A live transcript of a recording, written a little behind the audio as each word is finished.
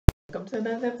Welcome to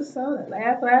another episode of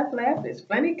Laugh, Laugh, Laugh. It's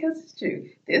funny because it's true.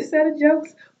 This set of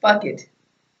jokes, fuck it.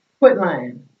 Quit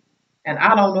lying. And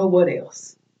I don't know what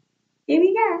else. Here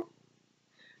we go.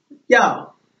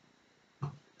 Y'all,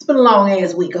 it's been a long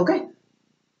ass week, okay?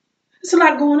 There's a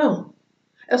lot going on.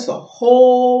 There's a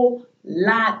whole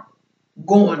lot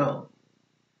going on.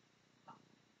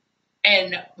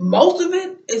 And most of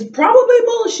it is probably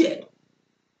bullshit.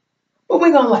 But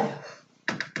we're gonna laugh.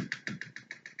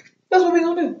 That's what we're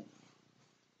gonna do.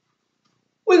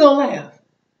 We're gonna laugh.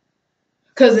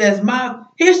 Because as my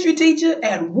history teacher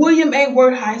at William A.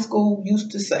 Worth High School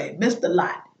used to say, Mr.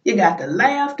 Lott, you got to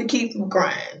laugh to keep from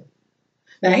crying.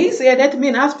 Now, he said that to me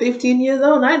when I was 15 years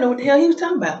old, and I didn't know what the hell he was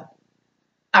talking about.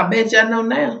 I bet y'all know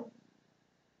now.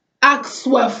 I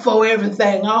swear for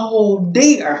everything I hold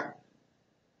dear.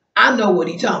 I know what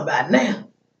he's talking about now.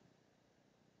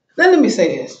 Now, let me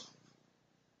say this.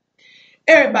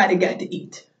 Everybody got to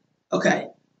eat, okay?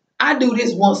 I do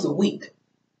this once a week,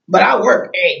 but I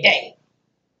work every day.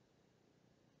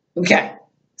 Okay,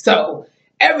 so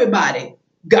everybody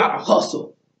got to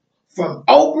hustle from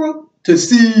Oprah to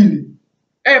Celie.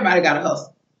 Everybody got to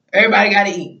hustle. Everybody got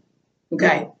to eat.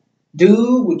 Okay,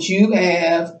 do what you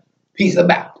have peace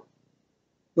about.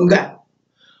 Okay,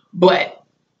 but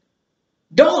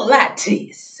don't lie to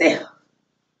yourself.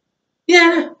 You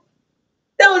know,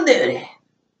 don't do that,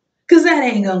 because that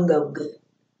ain't going to go good.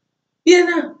 You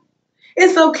know,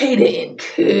 it's okay to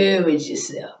encourage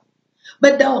yourself.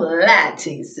 But don't lie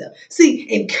to yourself. See,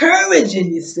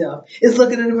 encouraging yourself is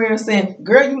looking in the mirror and saying,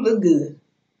 girl, you look good.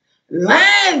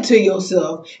 Lying to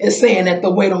yourself is saying that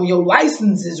the weight on your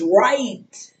license is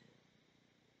right.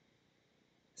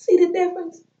 See the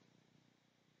difference?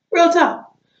 Real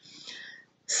talk.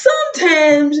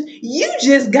 Sometimes you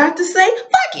just got to say,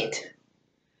 fuck it.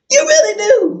 You really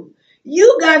do.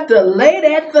 You got to lay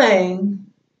that thing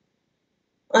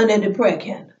under the prayer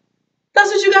candle. That's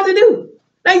what you got to do.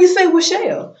 Now you say, well,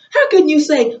 Shell, how can you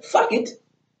say fuck it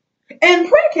and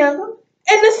prayer candle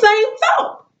in the same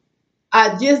thought?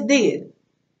 I just did.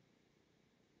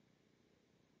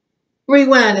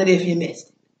 Rewind it if you missed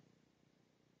it.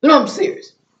 No, I'm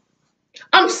serious.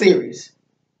 I'm serious.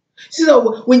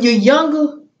 So when you're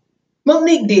younger,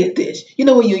 Monique did this. You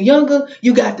know, when you're younger,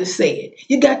 you got to say it.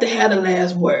 You got to have the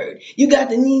last word. You got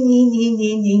to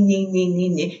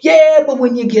yeah, but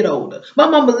when you get older, my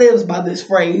mama lives by this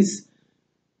phrase.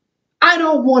 I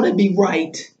don't want to be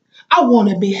right. I want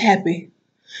to be happy.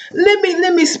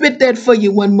 Let me spit that for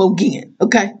you one more again,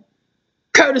 okay?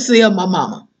 Courtesy of my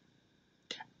mama.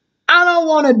 I don't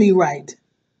want to be right.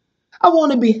 I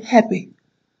want to be happy.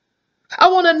 I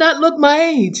want to not look my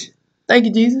age. Thank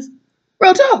you, Jesus.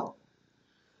 Real talk.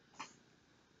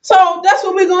 So that's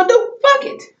what we're going to do. Fuck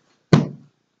it.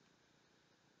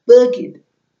 Fuck it.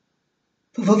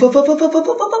 Fuck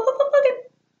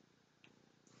it.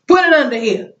 Put it under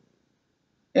here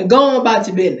and go on about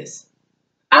your business.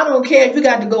 I don't care if you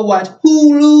got to go watch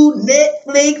Hulu,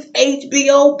 Netflix,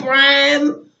 HBO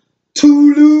Prime,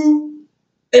 Tulu,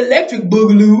 Electric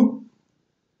Boogaloo.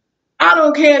 I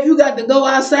don't care if you got to go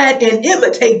outside and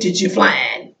imitate that you're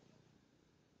flying.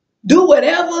 Do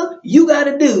whatever you got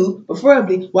to do,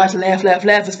 preferably watch Laugh, Laugh,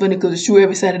 Laugh. It's funny because it's true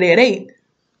every Saturday at 8.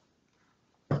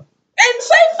 And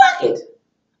say, fuck it.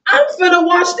 I'm finna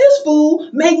watch this fool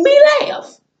make me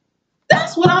laugh.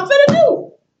 That's what I'm finna do.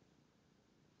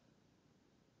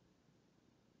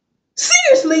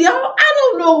 Seriously, y'all, I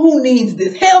don't know who needs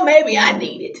this. Hell, maybe I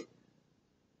need it.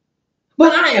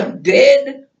 But I am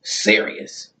dead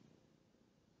serious.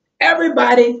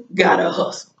 Everybody gotta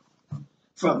hustle.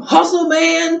 From Hustle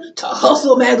Man to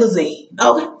Hustle Magazine.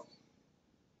 Okay?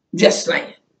 Just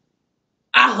saying.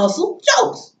 I hustle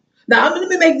jokes. Now, let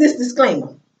me make this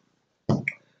disclaimer.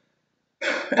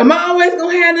 Am I always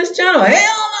gonna have this channel?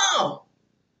 Hell no.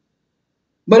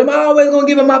 But am I always gonna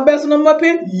give it my best when I'm up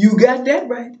here? You got that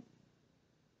right.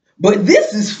 But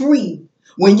this is free.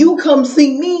 When you come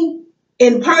see me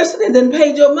in person and then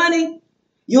pay your money,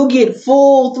 you'll get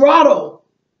full throttle.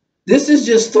 This is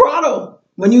just throttle.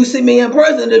 When you see me in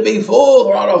person, it'll be full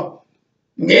throttle.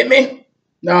 Get me?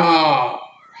 No.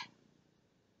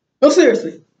 No,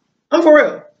 seriously. I'm for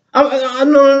real.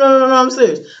 No, I'm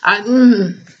serious.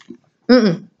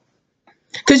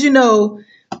 Because, you know,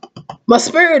 my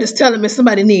spirit is telling me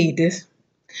somebody need this.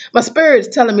 My spirit is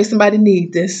telling me somebody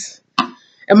need this.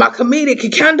 And my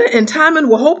comedic calendar and timing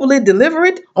will hopefully deliver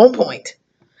it on point.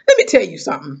 Let me tell you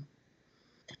something.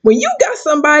 When you got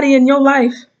somebody in your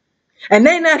life and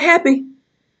they not happy,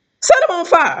 set them on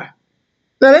fire.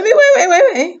 Now let me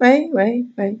wait.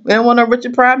 We don't want no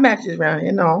Richard Pryor matches around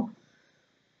here, no.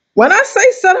 When I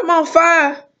say set them on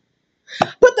fire,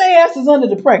 put their asses under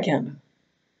the prayer candle.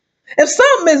 If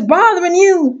something is bothering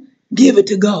you, give it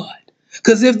to God.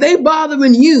 Because if they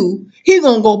bothering you, He's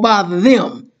going to go bother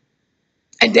them.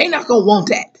 And they not going to want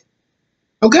that.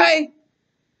 Okay?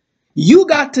 You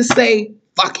got to say,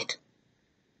 fuck it.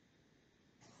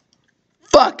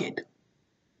 Fuck it.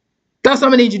 That's what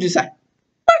I'm going to need you to say.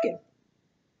 Fuck it.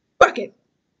 Fuck it.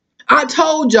 I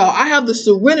told y'all I have the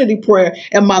serenity prayer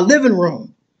in my living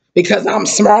room because I'm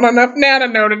smart enough now to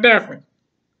know the difference.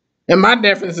 And my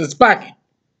difference is fuck it.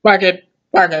 Fuck it.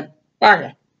 Fuck it. Fuck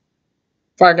it.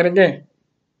 Fuck it again.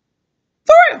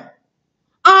 For real.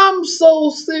 I'm so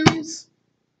serious.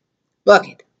 Fuck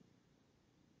it.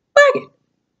 Fuck it.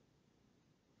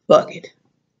 Fuck it.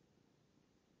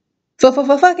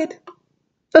 Fuck it.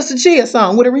 That's a Chia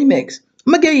song with a remix.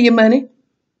 I'm gonna give you your money.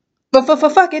 Fuck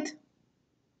it.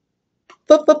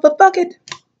 Fuck it.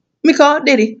 Me call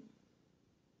Diddy.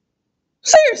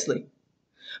 Seriously.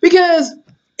 Because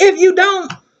if you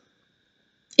don't,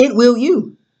 it will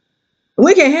you.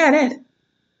 We can't have that.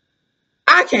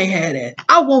 I can't have that.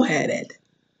 I won't have that.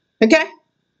 Okay?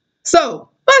 So,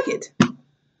 fuck it.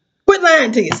 Quit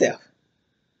lying to yourself.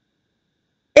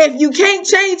 If you can't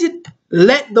change it,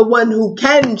 let the one who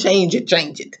can change it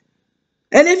change it.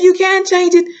 And if you can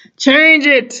change it, change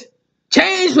it.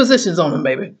 Change positions on them,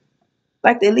 baby.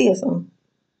 Like the Aaliyah song.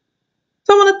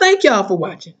 So I want to thank y'all for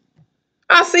watching.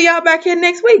 I'll see y'all back here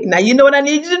next week. Now, you know what I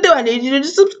need you to do. I need you to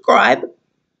subscribe.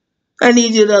 I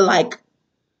need you to like.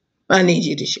 I need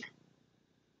you to share.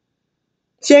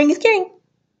 Sharing is king.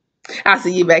 I'll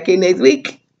see you back here next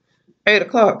week. 8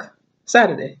 o'clock,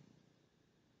 Saturday.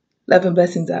 Love and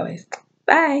blessings always.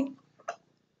 Bye.